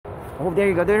Oh, there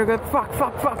you go, there you go. Fuck,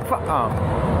 fuck, fuck, fuck. Oh.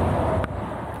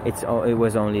 It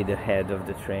was only the head of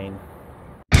the train.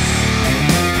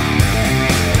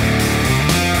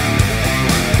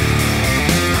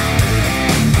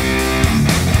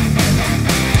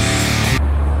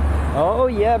 Oh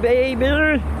yeah,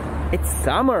 baby! It's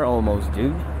summer almost,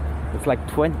 dude. It's like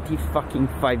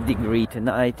 25 degrees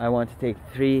tonight. I want to take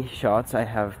 3 shots. I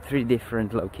have 3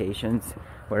 different locations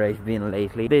where I've been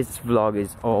lately. This vlog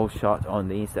is all shot on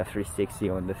the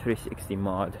Insta360, on the 360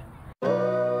 mod.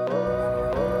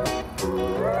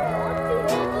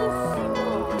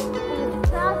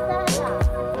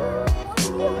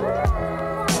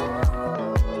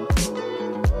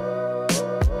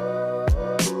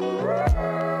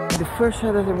 The first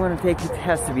shot that I want to take, it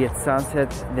has to be at sunset.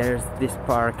 There's this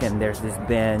park and there's this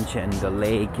bench and the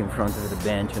lake in front of the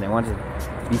bench, and I want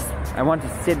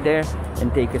to sit there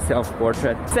and take a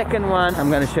self-portrait. Second one, I'm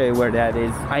gonna show you where that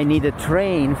is. I need a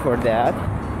train for that.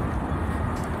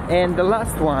 And the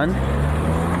last one,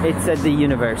 it's at the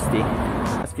university.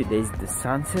 Last few days the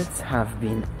sunsets have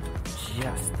been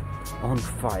just on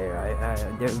fire.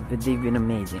 They've been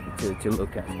amazing to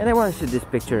look at. And I want to shoot this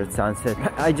picture at sunset.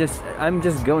 I'm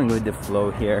just going with the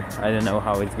flow here. I don't know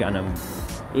how it's gonna,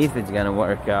 if it's gonna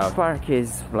work out. Park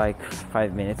is like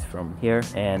 5 minutes from here,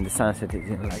 and the sunset is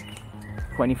in like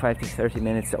 25 to 30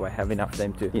 minutes, so I have enough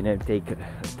time to, you know, take a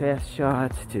test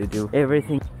shot, to do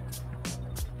everything.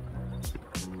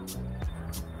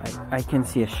 I can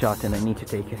see a shot and I need to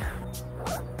take it.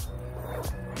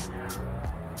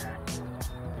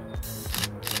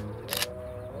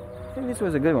 I think this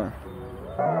was a good one.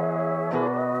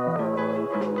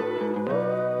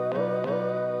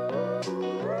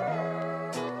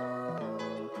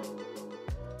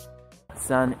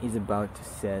 Sun is about to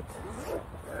set.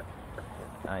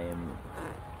 I am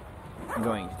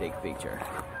going to take a picture.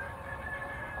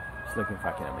 It's looking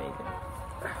fucking amazing.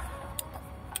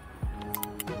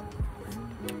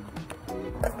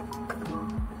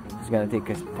 Just gonna take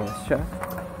a test shot.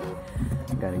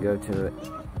 I'm gonna go to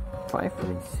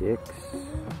 5.6,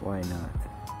 why not?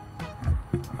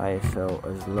 ISO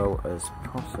as low as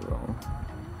possible.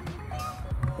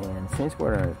 And since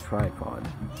we're on a tripod,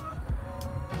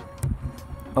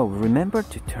 oh, remember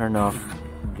to turn off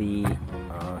the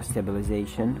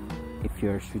stabilization if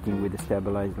you're shooting with a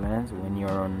stabilized lens when you're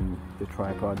on the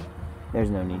tripod. There's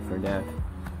no need for that,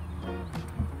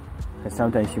 because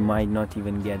sometimes you might not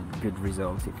even get good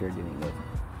results if you're doing it.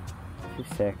 2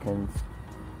 seconds.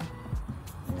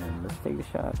 And let's take the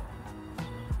shot.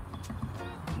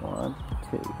 1,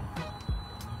 2.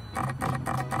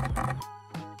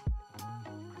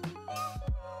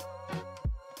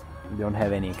 Don't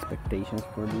have any expectations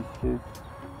for this shoot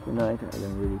tonight. I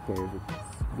don't really care if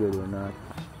it's good or not.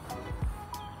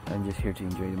 I'm just here to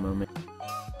enjoy the moment.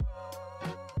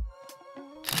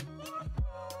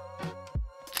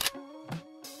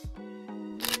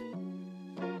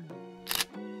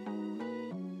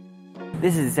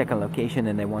 This is the second location,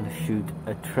 and I want to shoot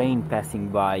a train passing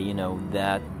by, you know,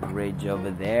 that bridge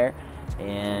over there.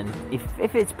 And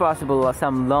if it's possible,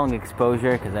 some long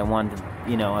exposure, because I want,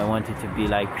 you know, I want it to be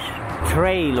like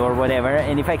trail or whatever.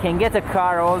 And if I can get a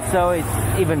car also, it's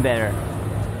even better.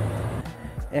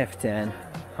 F10,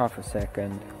 half a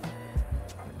second.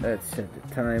 Let's set the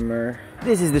timer.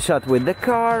 This is the shot with the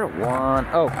car. 1,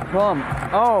 oh, plumb.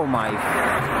 Oh my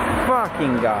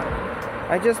fucking god.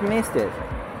 I just missed it.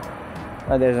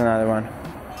 Oh, there's another one.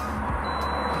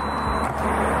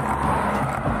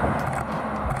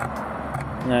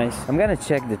 Nice. I'm gonna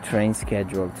check the train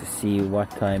schedule to see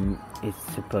what time it's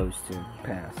supposed to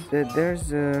pass.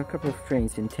 There's a couple of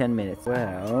trains in 10 minutes.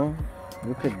 Well,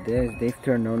 look at this. They've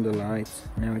turned on the lights.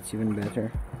 Now it's even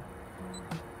better.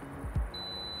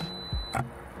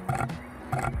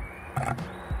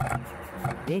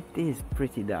 It is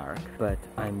pretty dark, but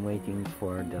I'm waiting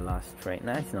for the last train.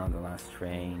 No, it's not the last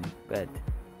train, but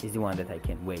it's the one that I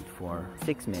can wait for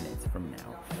 6 minutes from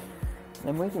now.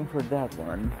 I'm waiting for that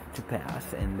one to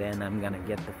pass, and then I'm gonna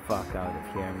get the fuck out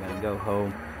of here. I'm gonna go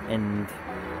home and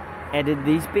edit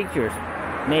these pictures.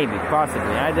 Maybe,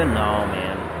 possibly, I don't know,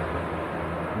 man.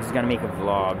 I'm just gonna make a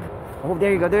vlog. Oh,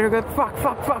 there you go, there you go. Fuck,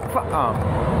 fuck, fuck, fuck. Oh.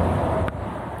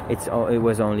 It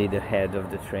was only the head of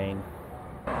the train.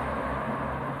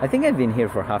 I think I've been here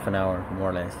for half an hour, more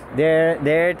or less.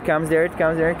 There it comes, there it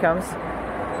comes, there it comes.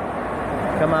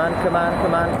 Come on, come on,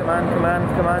 come on, come on, come on,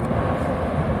 come on.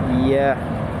 Yeah.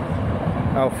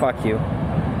 Oh, fuck you.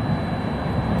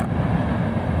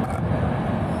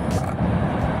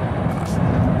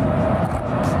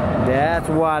 That's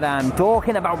what I'm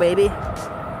talking about, baby.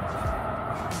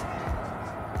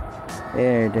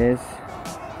 There it is.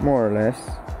 More or less.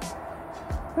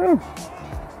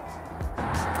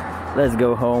 Let's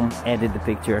go home, edit the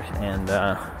pictures, and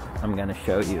I'm gonna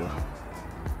show you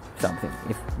something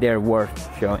if they're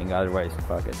worth showing, otherwise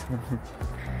fuck it.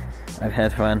 I've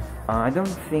had fun. I don't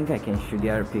think I can shoot the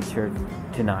other picture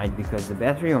tonight because the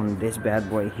battery on this bad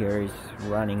boy here is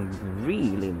running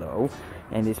really low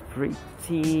and it's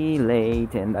pretty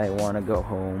late and I want to go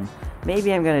home.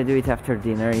 Maybe I'm gonna do it after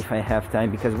dinner if I have time,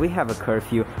 because we have a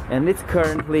curfew and it's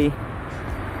currently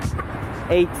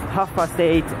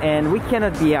 8:30 and we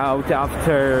cannot be out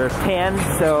after 10,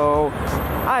 so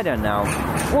I don't know.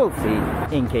 We'll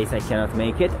see. In case I cannot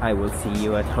make it, I will see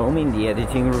you at home in the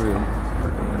editing room.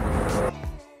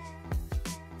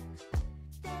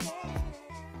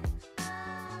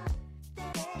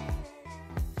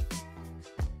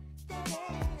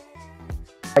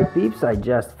 Hi peeps, I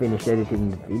just finished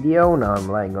editing the video. Now I'm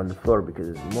lying on the floor because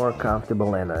it's more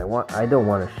comfortable and I don't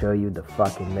want to show you the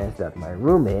fucking mess that my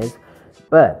room is.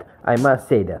 But I must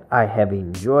say that I have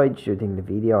enjoyed shooting the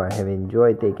video, I have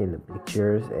enjoyed taking the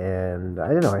pictures, and I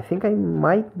don't know, I think I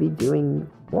might be doing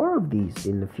more of these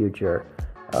in the future.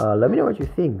 Let me know what you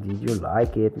think. Did you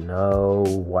like it? No?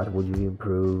 What would you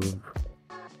improve?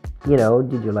 You know,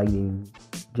 did you like the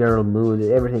general mood,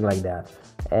 everything like that?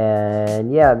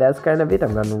 And yeah, that's kind of it.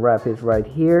 I'm gonna wrap it right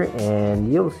here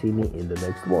and you'll see me in the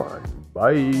next one.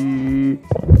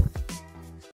 Bye!